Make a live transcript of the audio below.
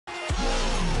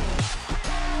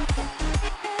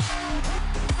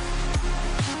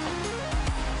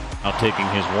Now taking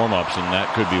his warm-ups, and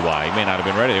that could be why. He may not have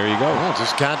been ready. There you go. Oh,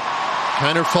 just got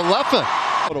kind of Falefa.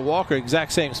 To Walker,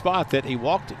 exact same spot that he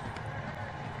walked it.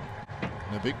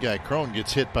 And the big guy Crone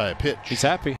gets hit by a pitch. He's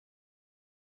happy.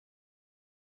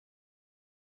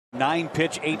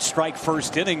 9-pitch, 8-strike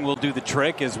first inning will do the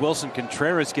trick as Wilson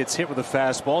Contreras gets hit with a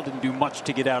fastball. Didn't do much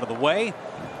to get out of the way,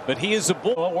 but he is a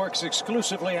bull. Works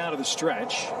exclusively out of the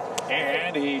stretch,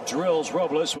 and he drills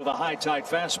Robles with a high tight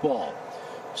fastball.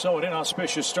 So an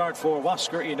inauspicious start for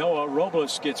Huascar Ynoa.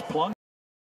 Robles gets plunked.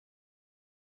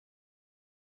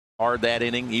 Hard that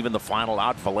inning, even the final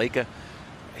out. Valleca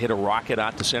hit a rocket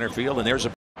out to center field, and there's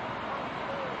a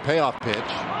Payoff pitch.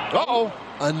 Uh-oh.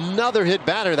 Another hit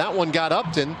batter. That one got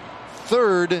Upton.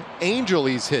 Third Angel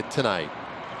he's hit tonight.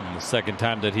 And the second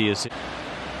time that he is hit.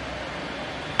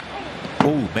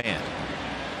 oh man,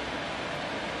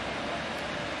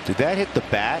 did that hit the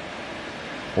bat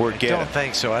or get? I don't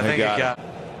think so. I think it got.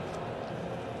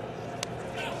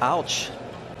 Ouch.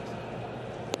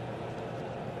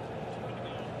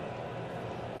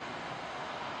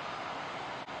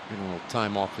 Getting a little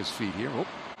time off his feet here. Oh,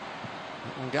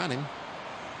 that one got him.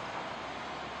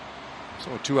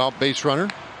 So a 2-out base runner.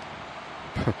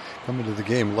 Coming to the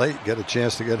game late, get a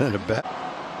chance to get in a bat.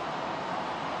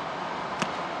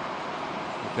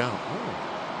 Down.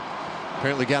 Oh.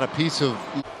 Apparently got a piece of.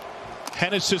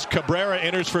 Genesis Cabrera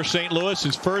enters for St. Louis.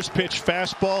 His first pitch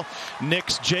fastball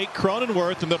nicks Jake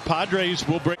Cronenworth, and the Padres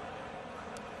will bring.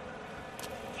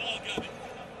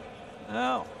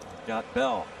 Now got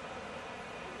Bell.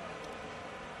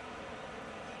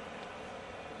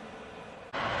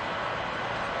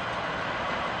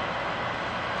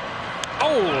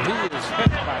 Oh, he was hit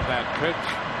by that pitch.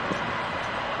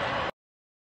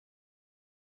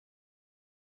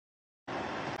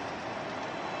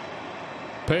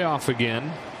 Payoff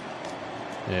again.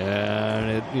 And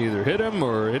it either hit him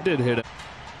or it did hit him.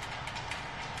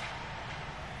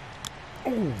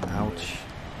 Oh, ouch.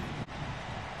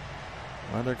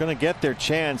 Well, they're going to get their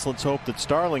chance. Let's hope that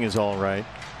Starling is all right.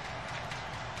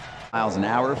 Miles an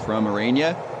hour from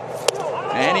Arena,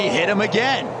 and he hit him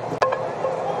again.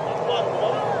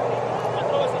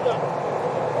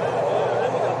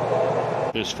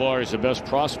 As far as the best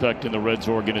prospect in the Reds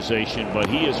organization, but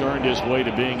he has earned his way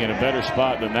to being in a better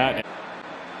spot than that.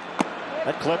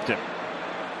 That clipped him.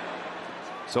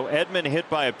 So Edman hit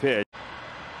by a pitch.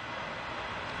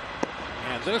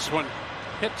 And this one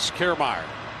hits Kiermaier.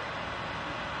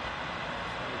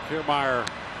 Kiermaier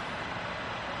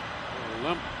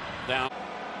limp down.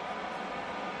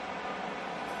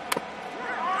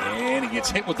 And he gets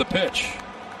hit with the pitch.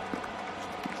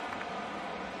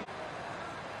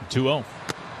 2-0.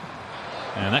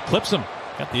 And that clips him.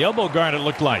 Got the elbow guard, it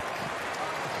looked like.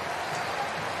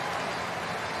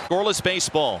 scoreless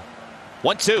baseball.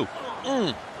 1-2.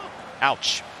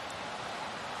 Ouch.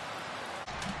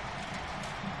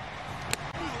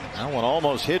 That one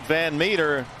almost hit Van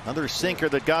Meter. Another sinker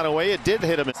that got away. It did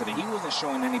hit him. He wasn't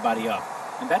showing anybody up,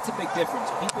 and that's a big difference.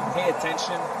 People pay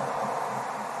attention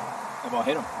about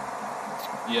hit him.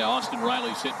 Yeah, Austin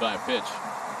Riley's hit by a pitch.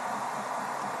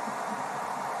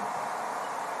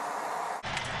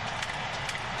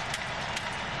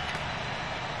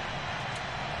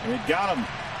 It got him.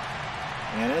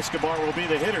 And Escobar will be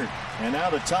the hitter. And now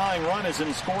the tying run is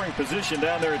in scoring position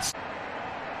down there.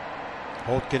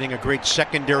 Holt getting a great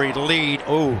secondary lead.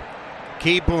 Oh,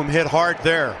 Keyboom hit hard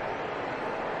there.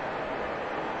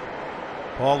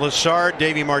 Paul Lassard,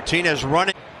 Davey Martinez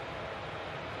running.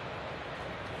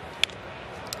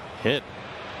 Hit.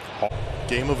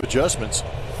 Game of adjustments.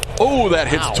 Oh, that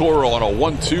hits Toro on a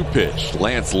 1-2 pitch.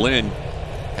 Lance Lynn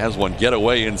has one get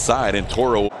away inside, and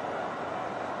Toro.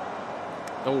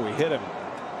 Oh, he hit him.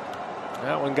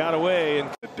 That one got away. And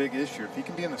a big issue. If he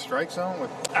can be in the strike zone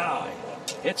with.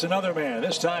 Hits another man.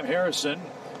 This time Harrison.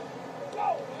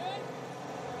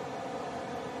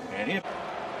 And he.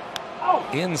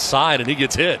 Inside, and he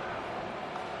gets hit.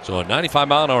 So a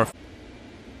 95-mile-an-hour.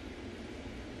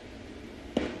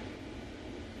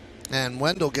 And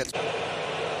Wendell gets.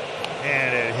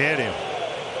 And it hit him.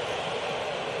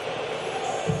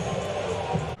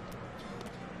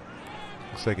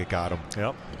 Looks like it got him.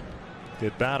 Yep.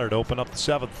 Get battered. Open up the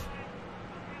seventh.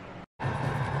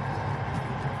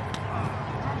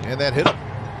 And that hit him.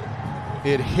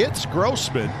 It hits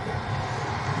Grossman.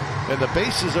 And the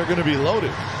bases are going to be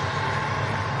loaded.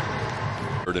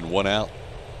 Third and 1 out.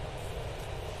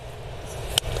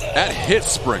 That hit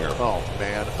Springer. Oh,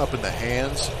 man. Up in the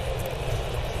hands.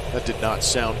 That did not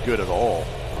sound good at all.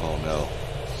 Oh, no.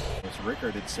 It's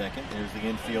Rickard at second. There's the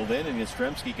infield in, and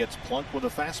Yastrzemski gets plunked with a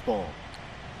fastball.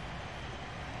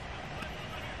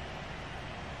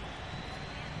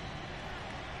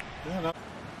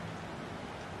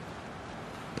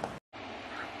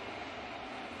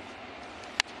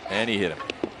 And he hit him.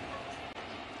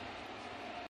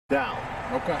 Down.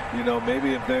 Okay. You know,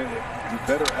 maybe if they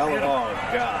better elevate. Oh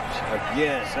gosh!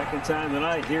 Again, Second time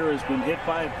tonight here has been hit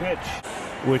by a pitch.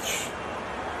 Which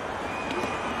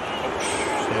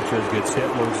Sanchez gets hit,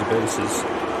 loads the bases.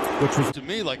 Which was to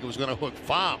me like it was going to hook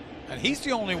foul. And he's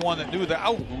the only one that knew that.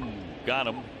 Oh, got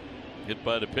him. Hit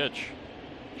by the pitch.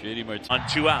 JD Martinez on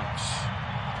 2 outs.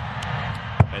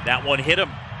 And that one hit him.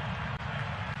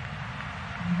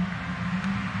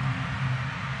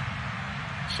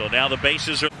 So now the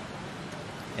bases are.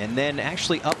 And then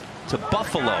actually up to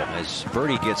Buffalo as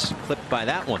Birdie gets clipped by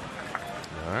that one.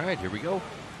 All right, here we go.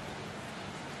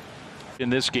 In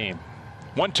this game.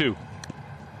 1-2.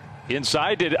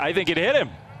 Inside, I think it hit him.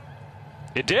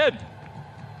 It did.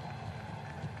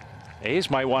 A's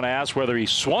might want to ask whether he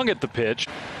swung at the pitch.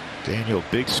 Daniel,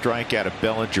 big strike out of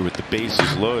Bellinger with the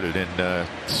bases loaded, and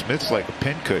Smith's like a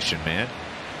pincushion, man.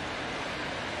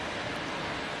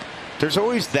 There's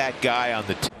always that guy on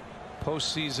the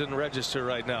Postseason register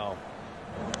right now.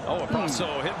 Oh,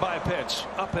 Abrasso hit by a pitch.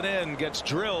 Up and in, gets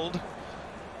drilled.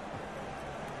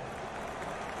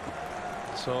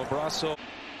 So Abrasso.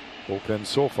 Bullpen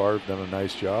so far have done a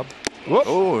nice job. Whoop.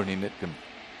 Oh, and he nicked him.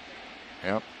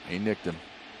 Yep, he nicked him.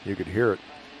 You could hear it.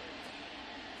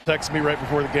 Texted me right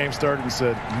before the game started and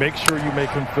said, make sure you make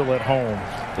him feel at home.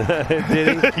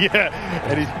 Did he? Yeah.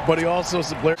 And but he also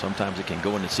said, sometimes it can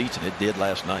go in the seats, and it did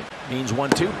last night. Means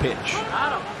 1-2 pitch.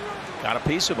 Got a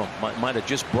piece of him. Might have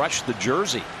just brushed the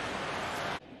jersey.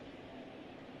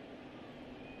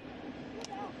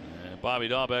 And Bobby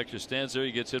Dahlbeck just stands there.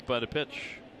 He gets hit by the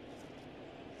pitch.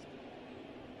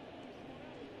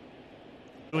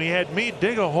 He had me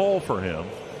dig a hole for him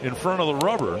in front of the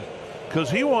rubber because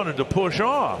he wanted to push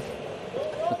off.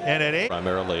 And at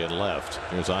primarily in left.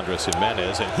 Here's Andres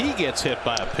Jimenez, and he gets hit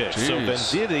by a pitch. Jeez. So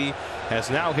Venditti has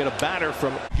now hit a batter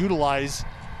from utilize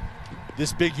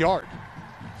this big yard.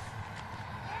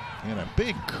 And a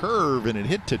big curve, and it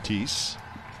hit Tatis.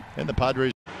 And the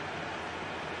Padres.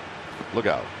 Look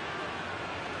out.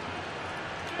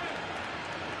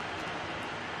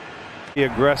 Be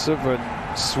aggressive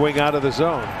and swing out of the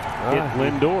zone. Hit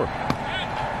Lindor.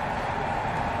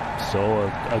 so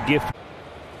a gift.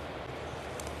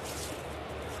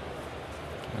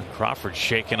 Crawford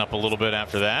shaking up a little bit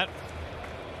after that.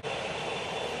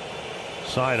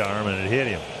 Sidearm, and it hit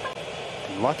him.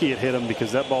 Lucky it hit him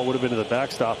because that ball would have been to the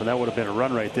backstop, and that would have been a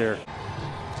run right there.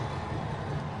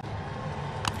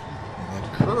 And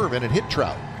that curve, and it hit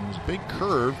Trout. It was a big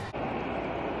curve.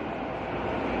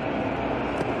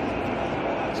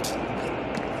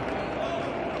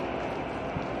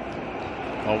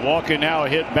 A walk and now a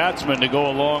hit batsman to go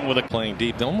along with a playing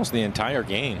deep almost the entire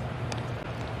game.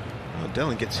 Well,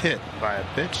 Dylan gets hit by a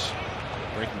pitch.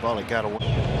 Breaking ball, he got away.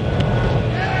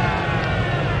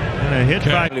 And a hit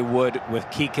by Wood with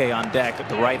Kike on deck at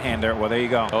the right-hander. Well, there you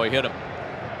go. Oh, he hit him.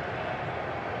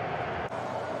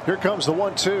 Here comes the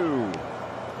 1-2.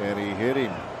 And he hit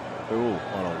him. Ooh,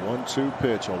 on a 1-2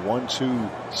 pitch, a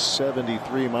 1-2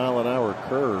 73 mile an hour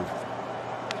curve.